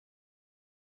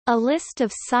A list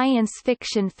of science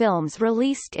fiction films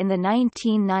released in the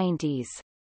 1990s.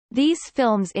 These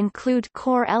films include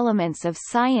core elements of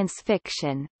science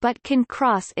fiction, but can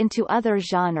cross into other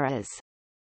genres.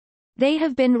 They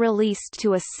have been released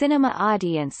to a cinema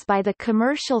audience by the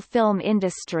commercial film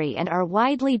industry and are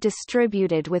widely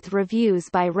distributed with reviews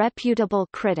by reputable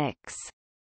critics.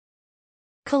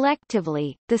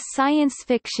 Collectively, the science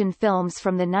fiction films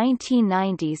from the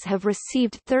 1990s have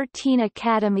received 13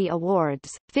 Academy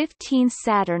Awards, 15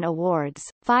 Saturn Awards,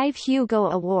 5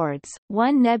 Hugo Awards,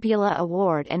 1 Nebula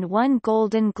Award and 1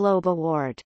 Golden Globe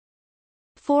Award.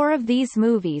 4 of these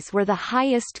movies were the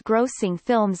highest-grossing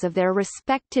films of their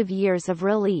respective years of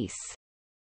release.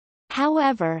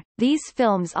 However, these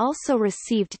films also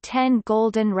received 10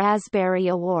 Golden Raspberry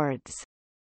Awards.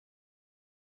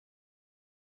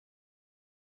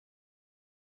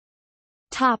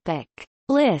 Topic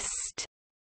List.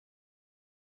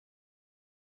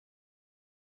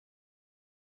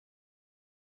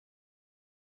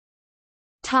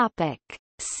 Topic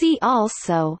See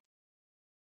also: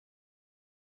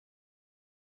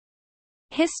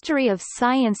 History of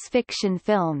science fiction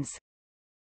films.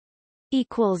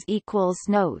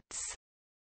 Notes